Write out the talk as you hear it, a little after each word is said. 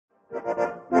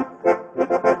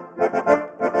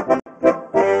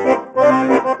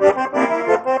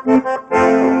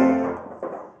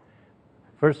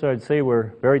First, I'd say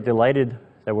we're very delighted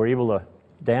that we're able to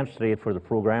dance today for the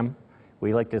program.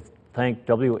 We'd like to thank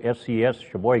WSCS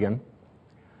Sheboygan.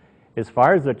 As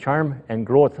far as the charm and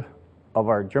growth of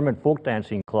our German folk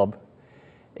dancing club,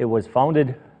 it was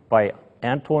founded by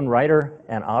Anton Reiter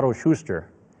and Otto Schuster.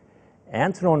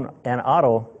 Anton and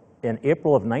Otto, in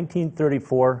April of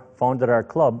 1934, founded our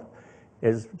club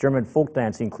as German folk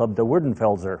dancing club, the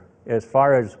Würdenfelser, as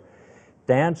far as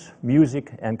dance,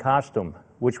 music, and costume,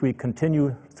 which we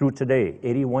continue through today,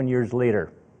 81 years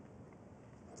later.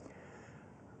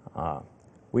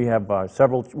 We have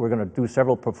we're going to do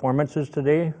several performances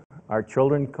today. Our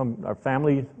children come, our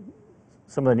family,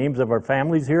 some of the names of our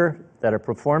families here that are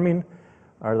performing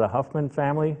are the Huffman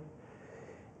family,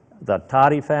 the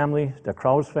Toddy family, the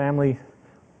Krause family,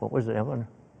 what was the other one?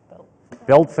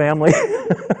 Belt family.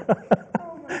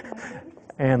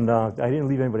 And I didn't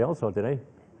leave anybody else out, did I?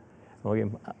 Okay.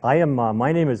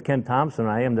 My name is Ken Thompson.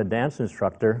 I am the dance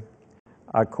instructor.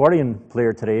 Our accordion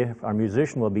player today, our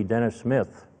musician, will be Dennis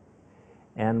Smith.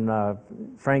 And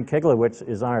Frank Keglowitz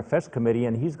is on our fest committee,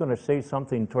 and he's going to say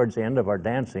something towards the end of our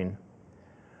dancing.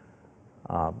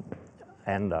 So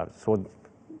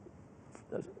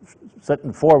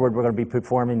sitting forward, we're going to be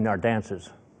performing our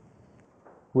dances.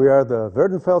 We are the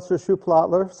Würdenfelser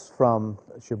Schuhplattlers from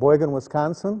Sheboygan,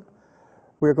 Wisconsin.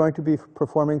 We're going to be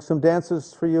performing some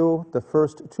dances for you, the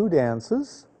first two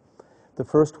dances. The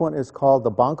first one is called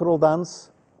the Bankerl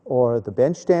dance, or the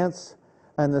bench dance,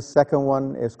 and the second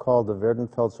one is called the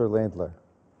Würdenfelser Ländler.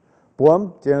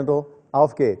 Boom, Dirndl,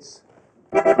 auf geht's.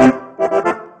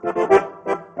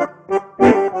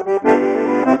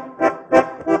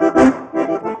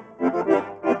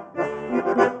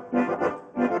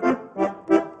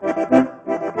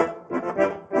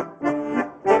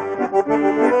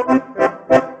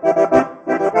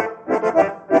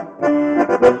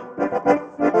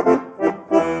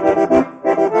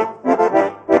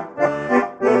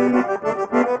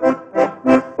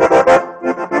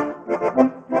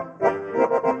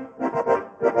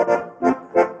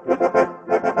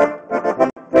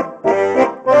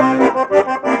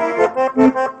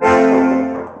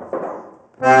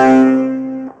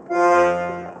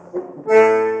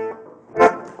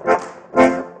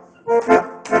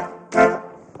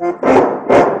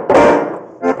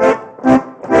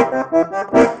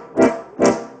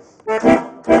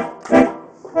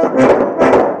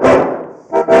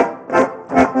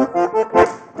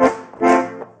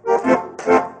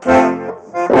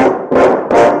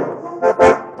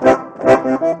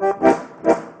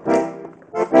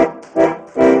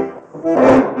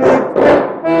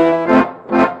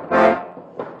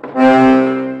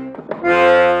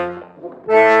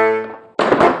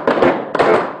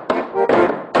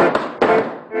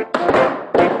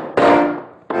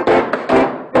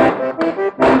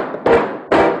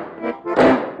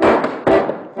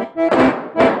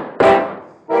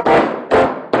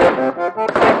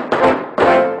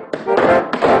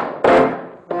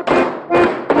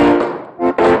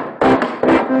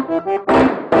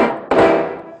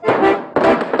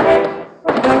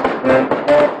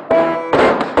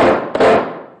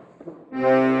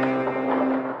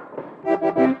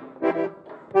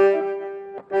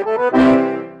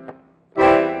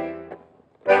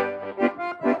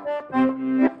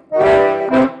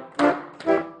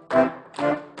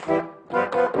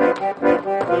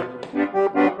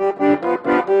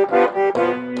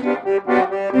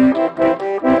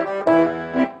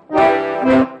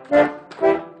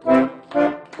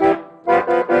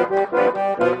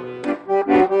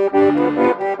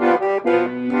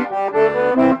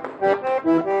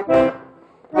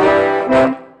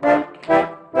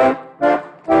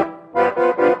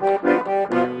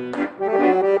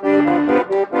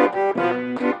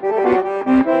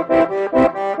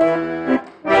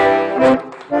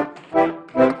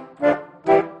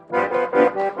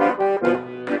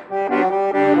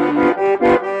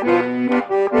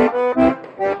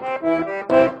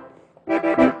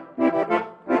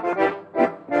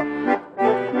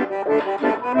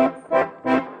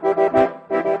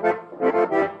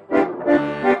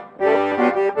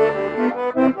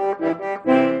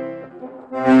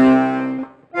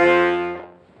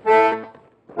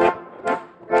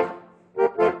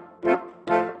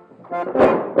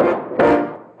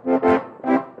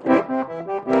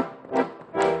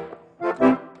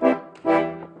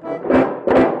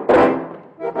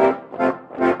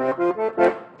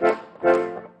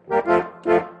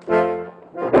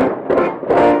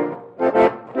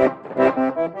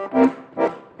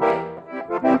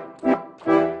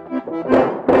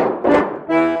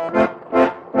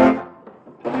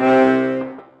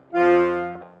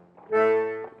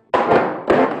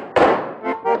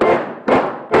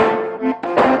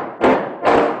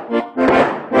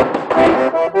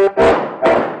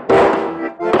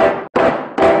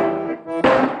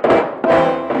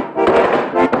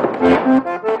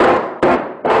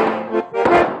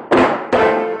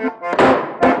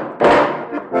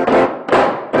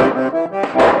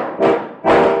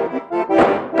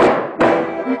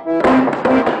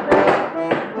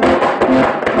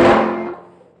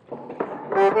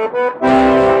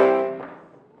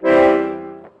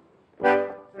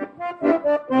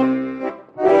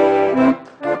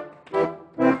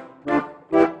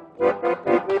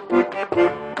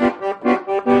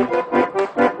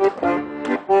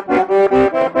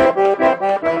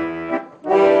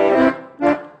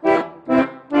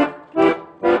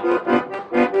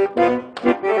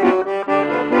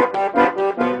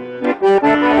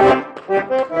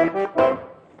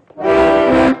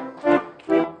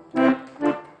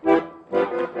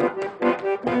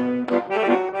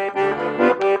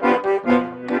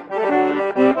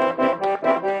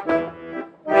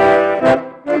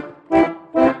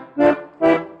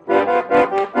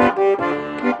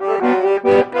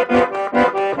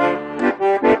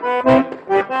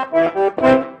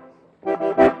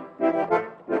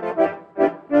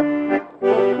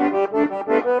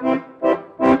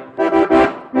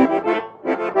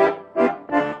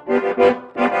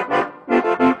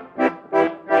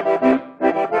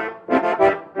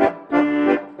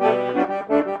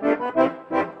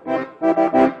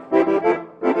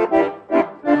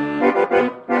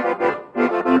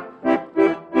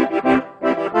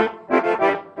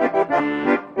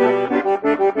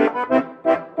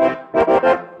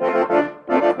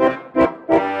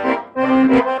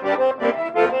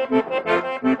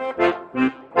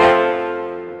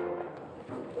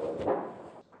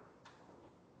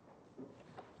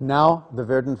 Now the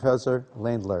Werdenfelser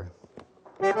Ländler.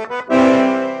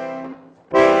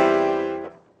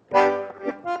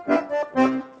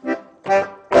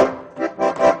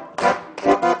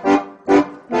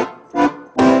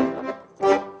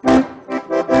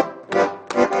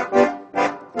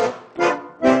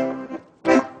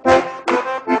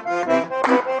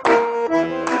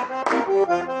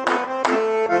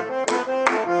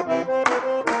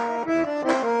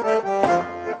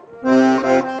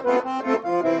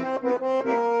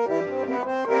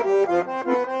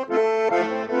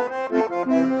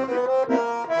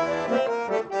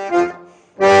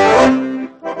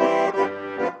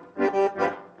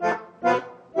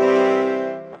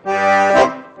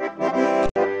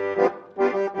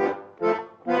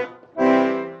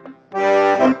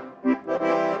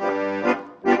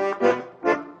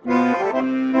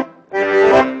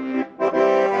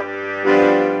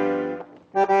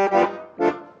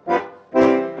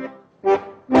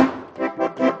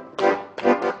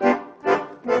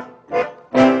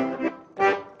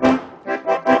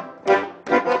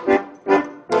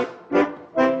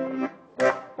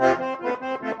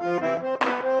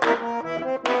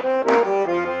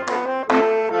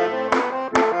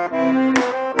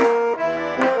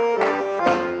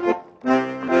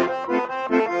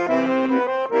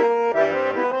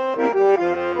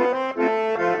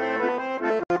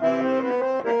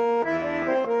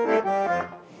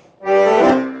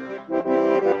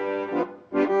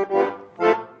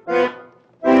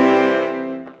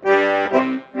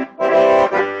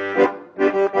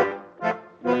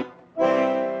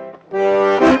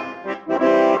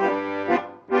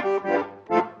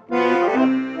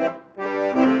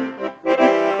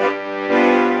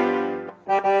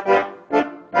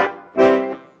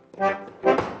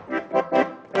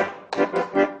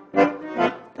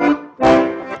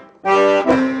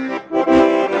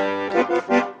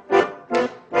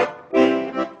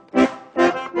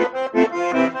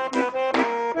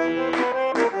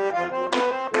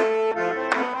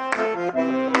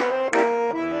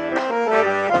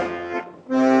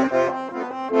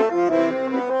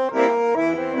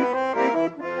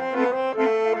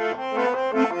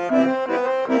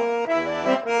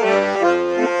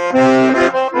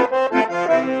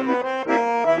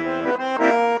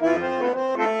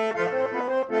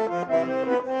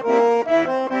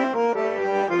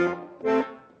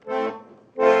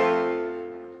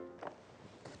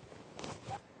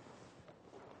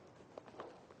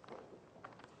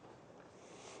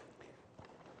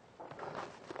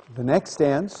 The next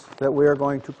dance that we are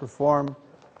going to perform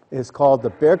is called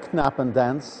the Bergknappen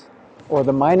dance, or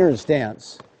the Miners'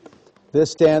 Dance.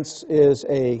 This dance is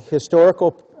a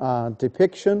historical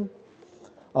depiction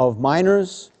of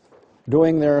miners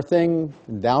doing their thing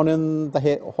down in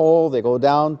the hole. They go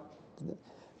down,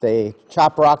 they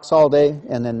chop rocks all day,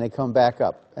 and then they come back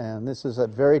up. And this is a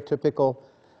very typical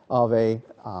of a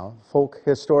folk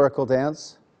historical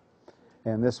dance.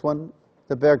 And this one,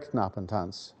 the Bergknappen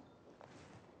dance.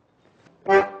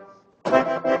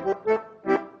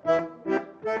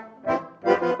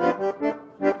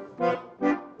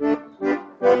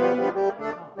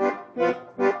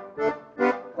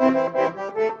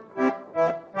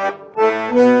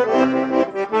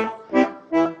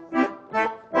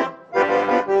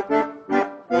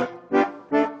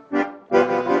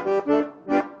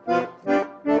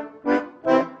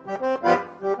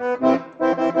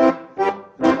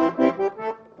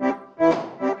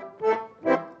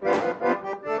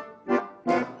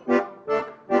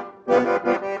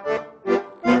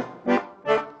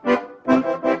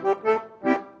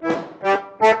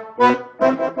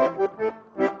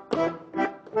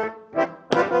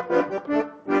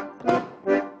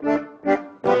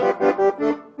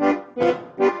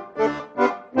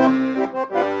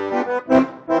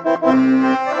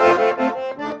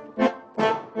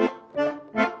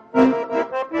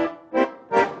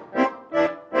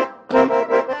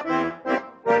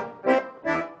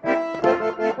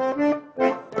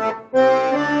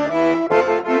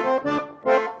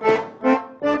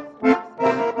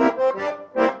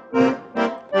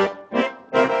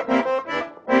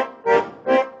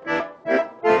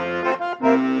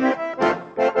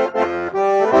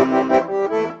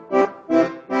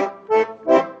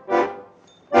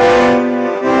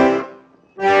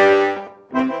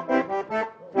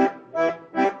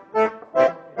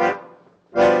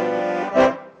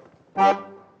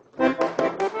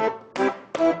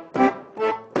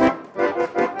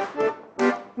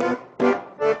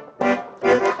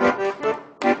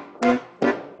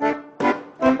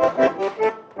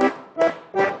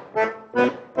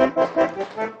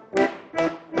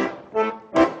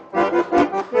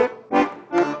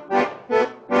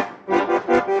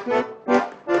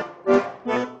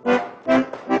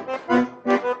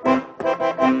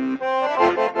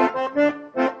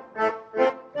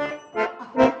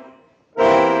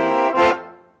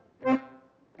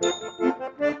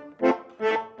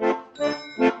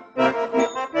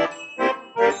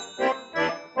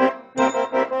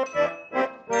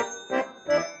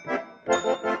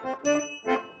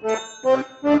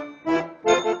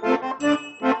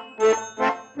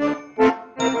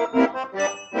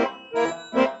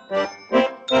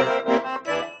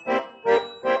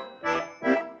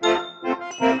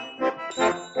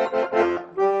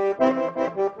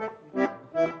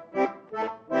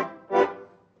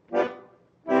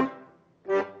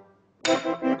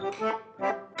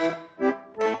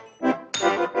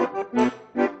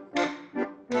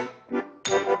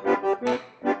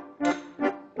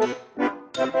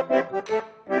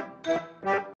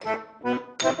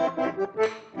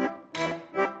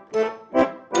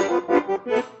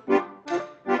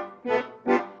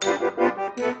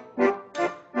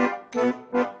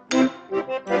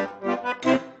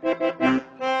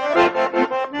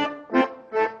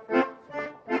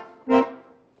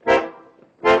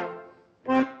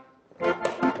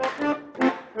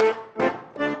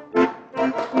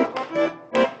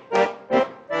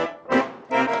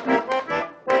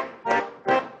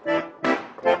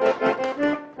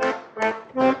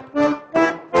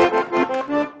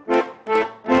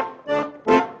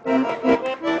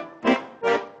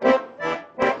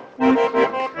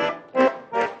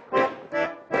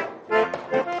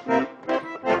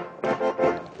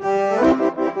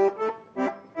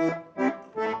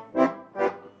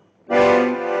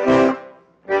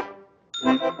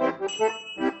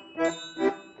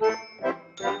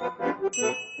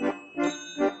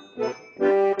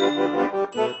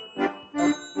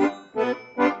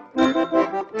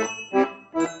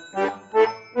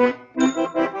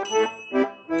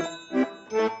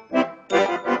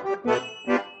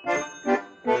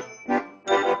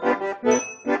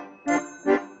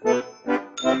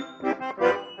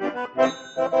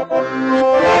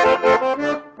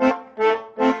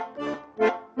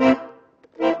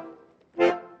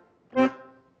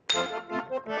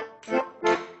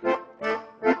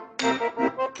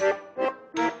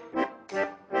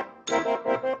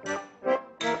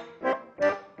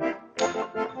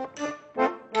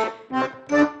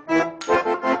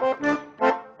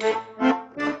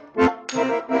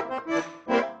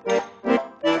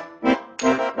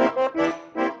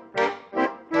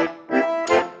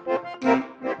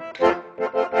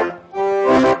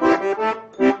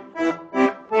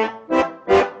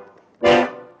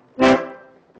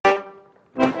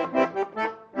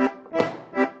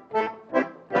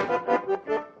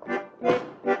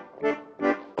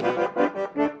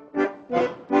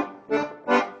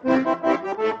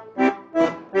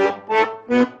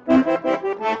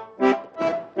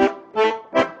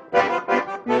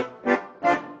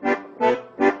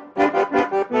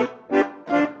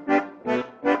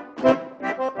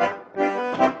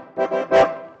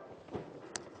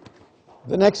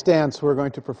 The next dance we're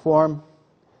going to perform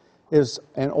is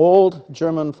an old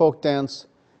German folk dance,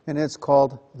 and it's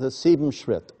called the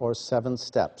Siebenschritt, or Seven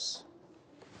Steps.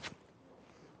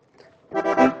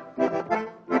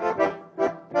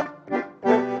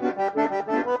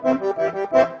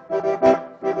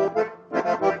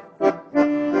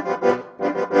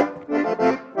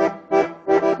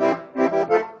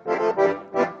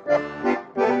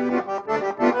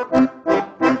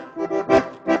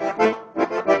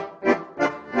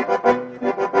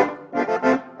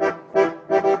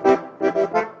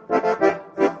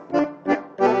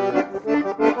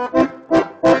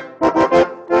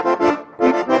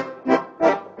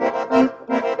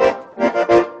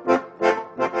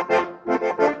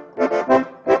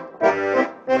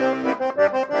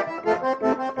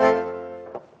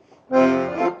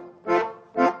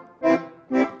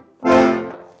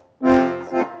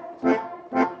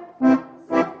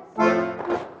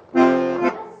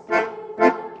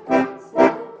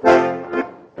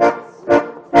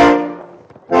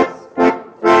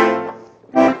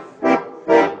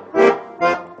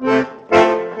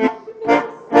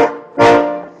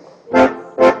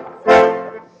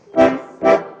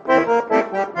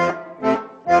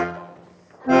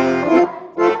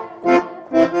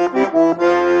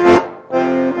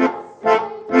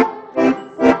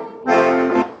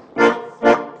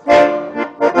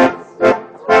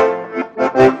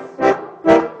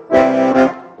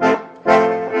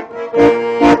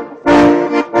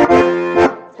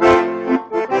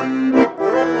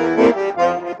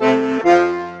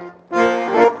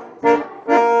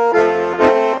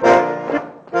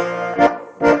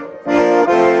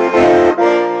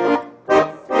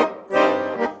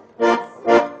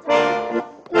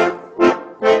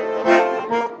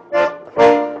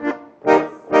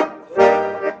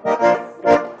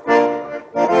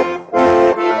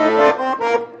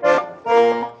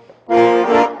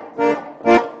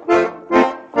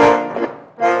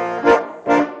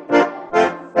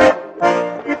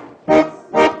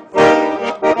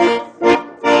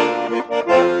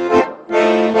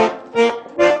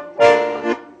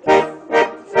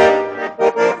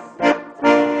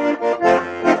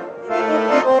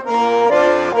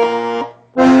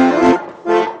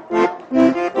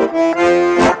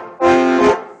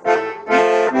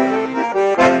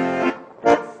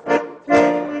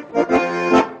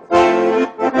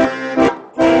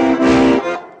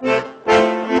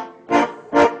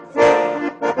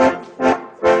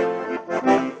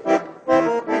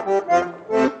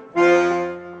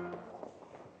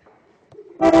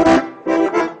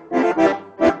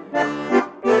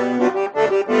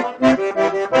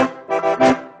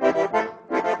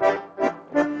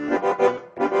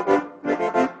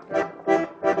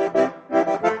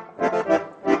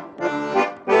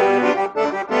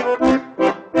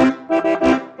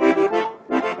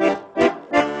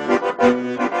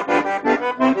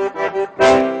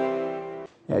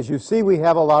 As you see, we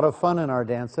have a lot of fun in our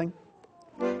dancing.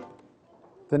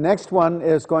 The next one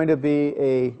is going to be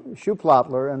a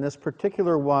Schuhplattler, and this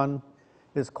particular one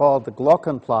is called the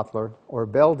Glockenplattler, or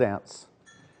bell dance.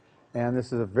 And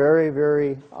this is a very,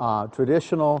 very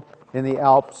traditional in the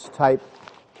Alps type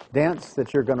dance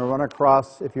that you're going to run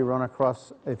across if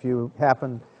you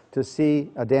happen to see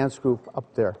a dance group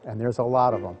up there, and there's a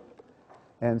lot of them.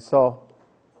 And so,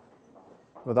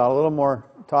 without a little more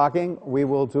talking, we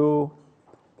will do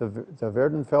the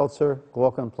Werdenfelser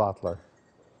Glockenplattler.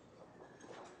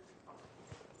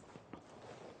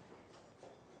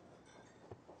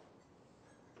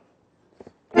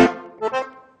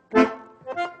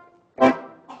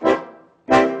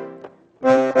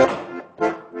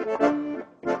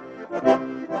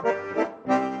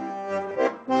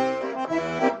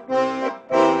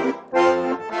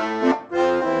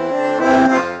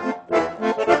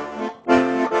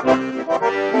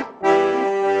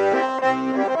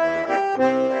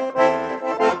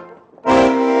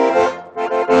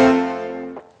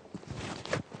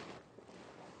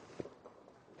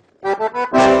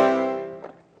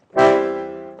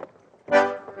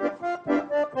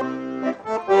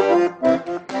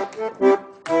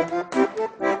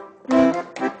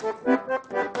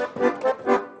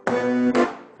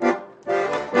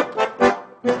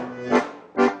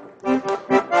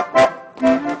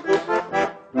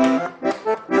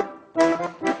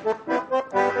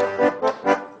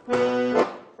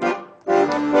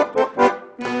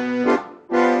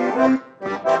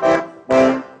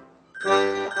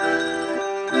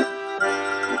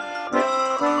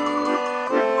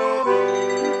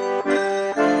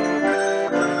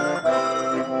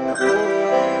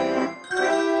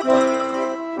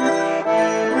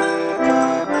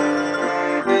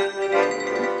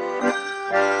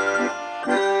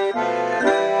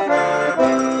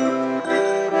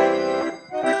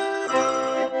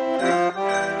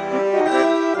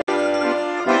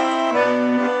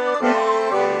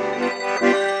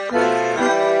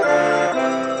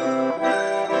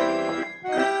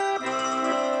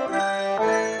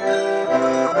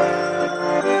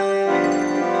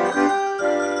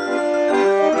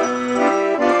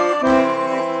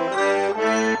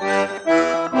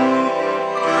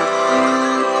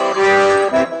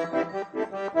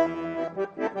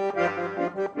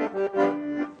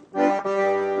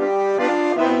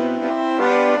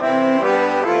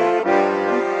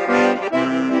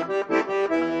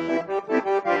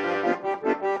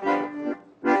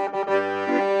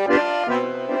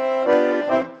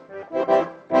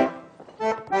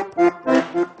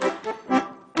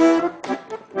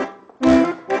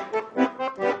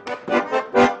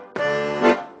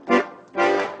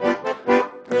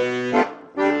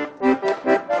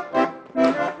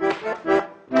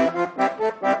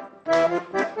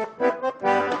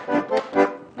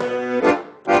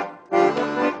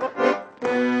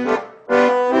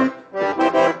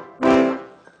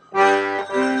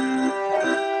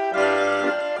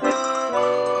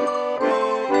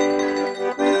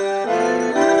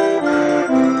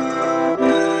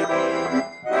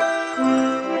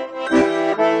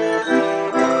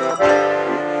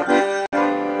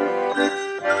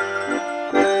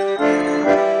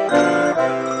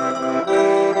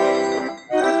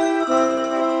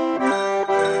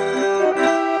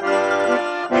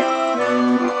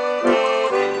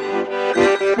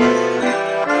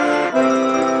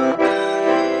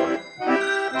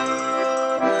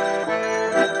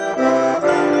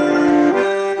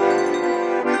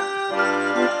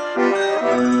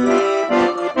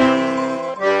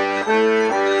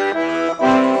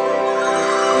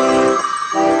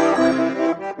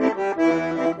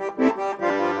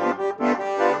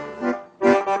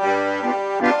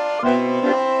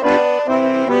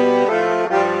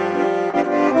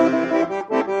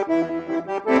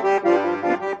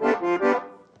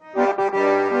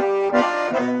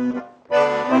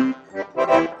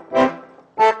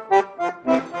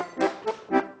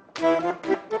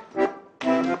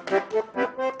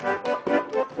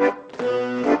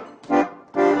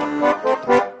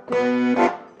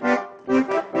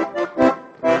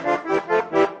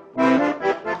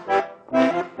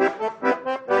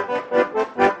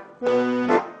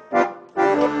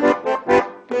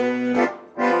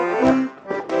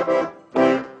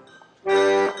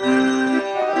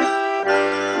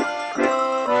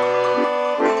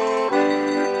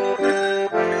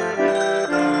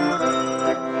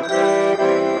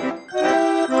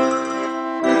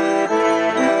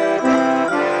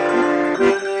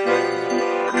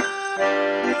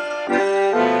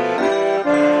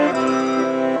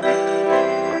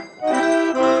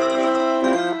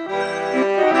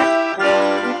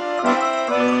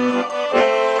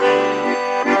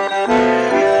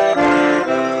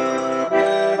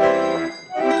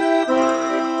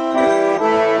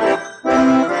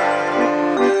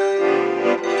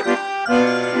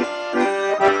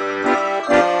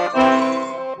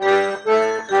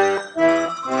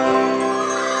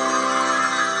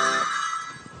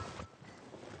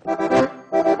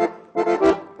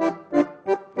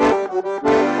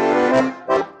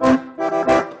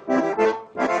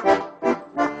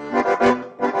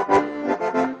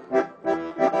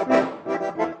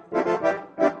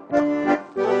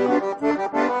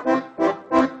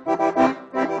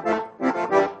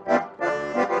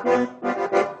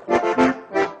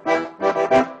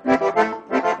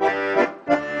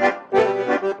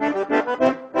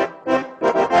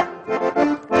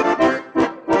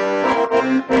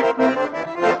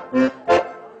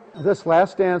 This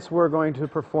last dance we're going to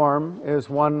perform is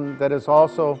one that is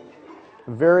also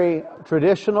very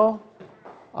traditional.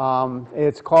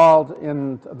 It's called,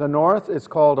 in the north, it's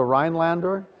called a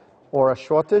Rhinelander or a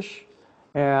Schottisch,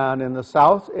 and in the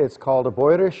south it's called a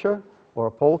Bäuerische or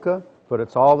a polka, but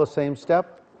it's all the same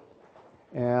step.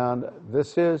 And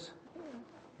this is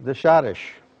the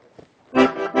Schottisch.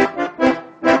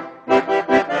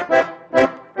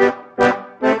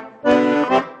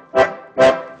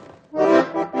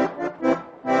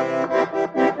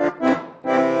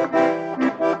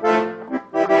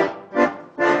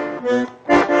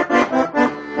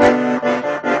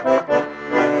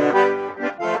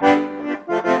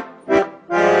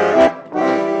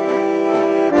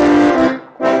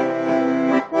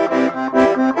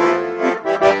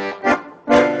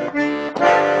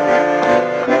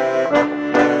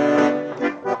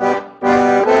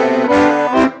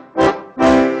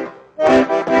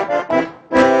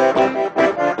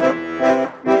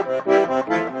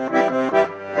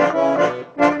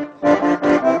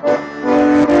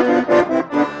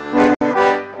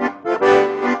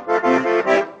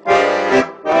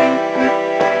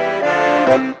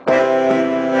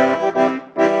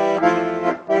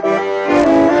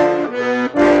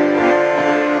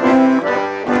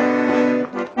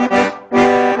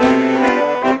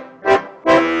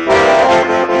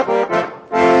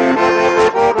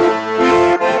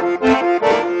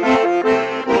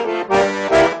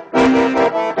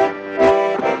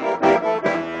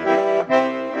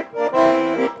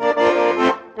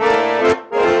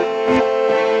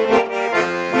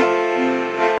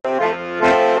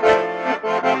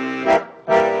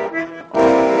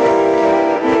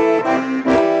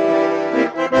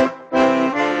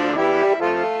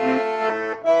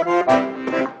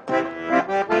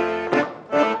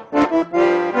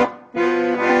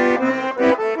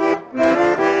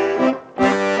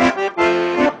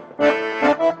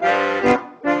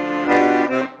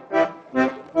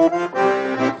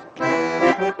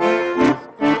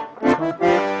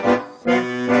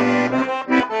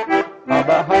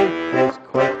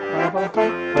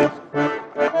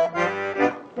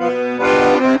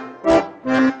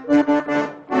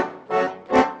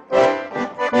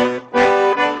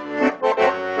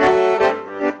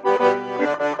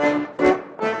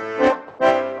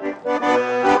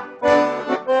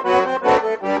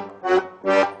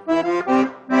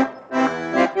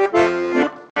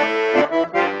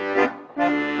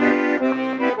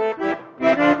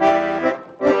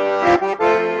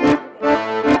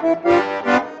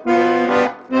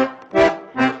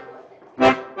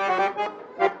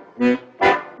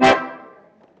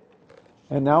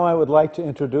 And now I would like to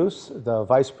introduce the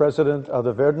Vice President of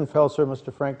the Werdenfelser,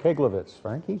 Mr. Frank Keglowitz.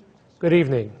 Frankie? Good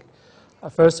evening.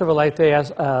 First, I would like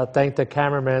to thank the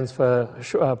cameramen for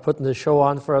putting the show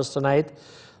on for us tonight,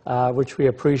 which we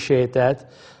appreciate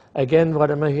that. Again,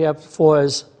 what I'm here for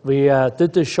is we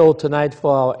did the show tonight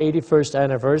for our 81st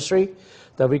anniversary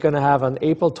that we're going to have on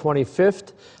April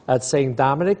 25th at St.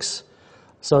 Dominic's.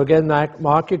 So again,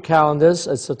 mark your calendars.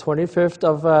 It's the 25th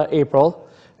of April.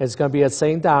 It's going to be at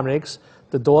St. Dominic's.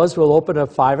 The doors will open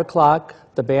at 5 o'clock.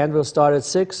 The band will start at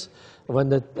 6. When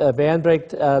the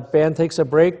band takes a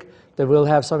break, then we'll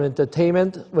have some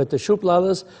entertainment with the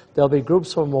Schuhplatters. There'll be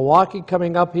groups from Milwaukee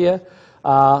coming up here.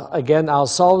 Again,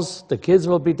 ourselves, the kids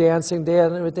will be dancing there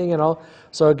and everything, you know.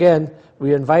 So again,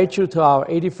 we invite you to our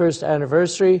 81st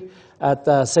anniversary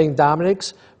at St.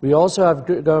 Dominic's. We also are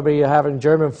going to be having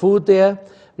German food there.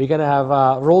 We're going to have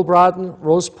rollbraten,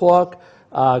 roast pork,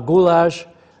 goulash,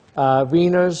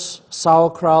 wieners,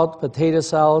 sauerkraut, potato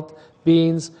salad,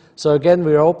 beans. So again,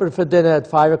 we're open for dinner at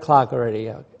 5 o'clock already.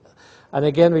 And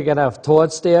again, we're going to have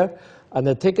torts there. And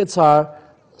the tickets are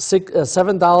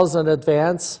 $7 in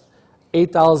advance,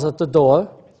 $8 at the door,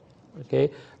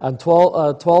 okay? And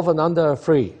 12 and under are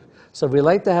free. So we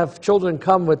like to have children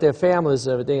come with their families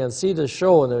and everything and see the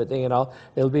show and everything, you know.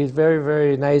 It'll be very,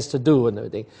 very nice to do and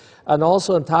everything. And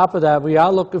also on top of that, we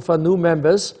are looking for new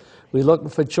members. We're looking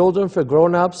for children, for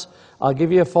grown-ups. I'll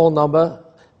give you a phone number.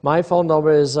 My phone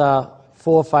number is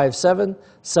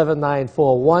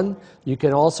 457-7941. You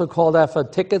can also call that for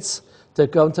tickets to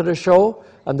come to the show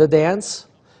and the dance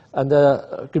and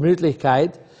the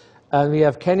Gemütlichkeit. And we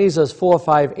have Kenny's as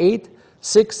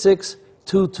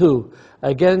 458-6622.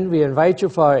 Again, we invite you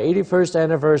for our 81st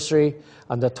anniversary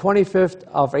on the 25th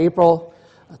of April,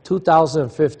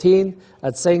 2015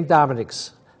 at St.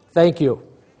 Dominic's. Thank you.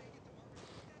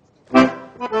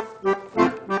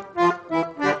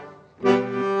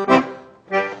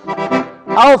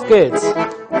 Auf geht's.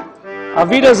 Auf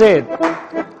Wiedersehen.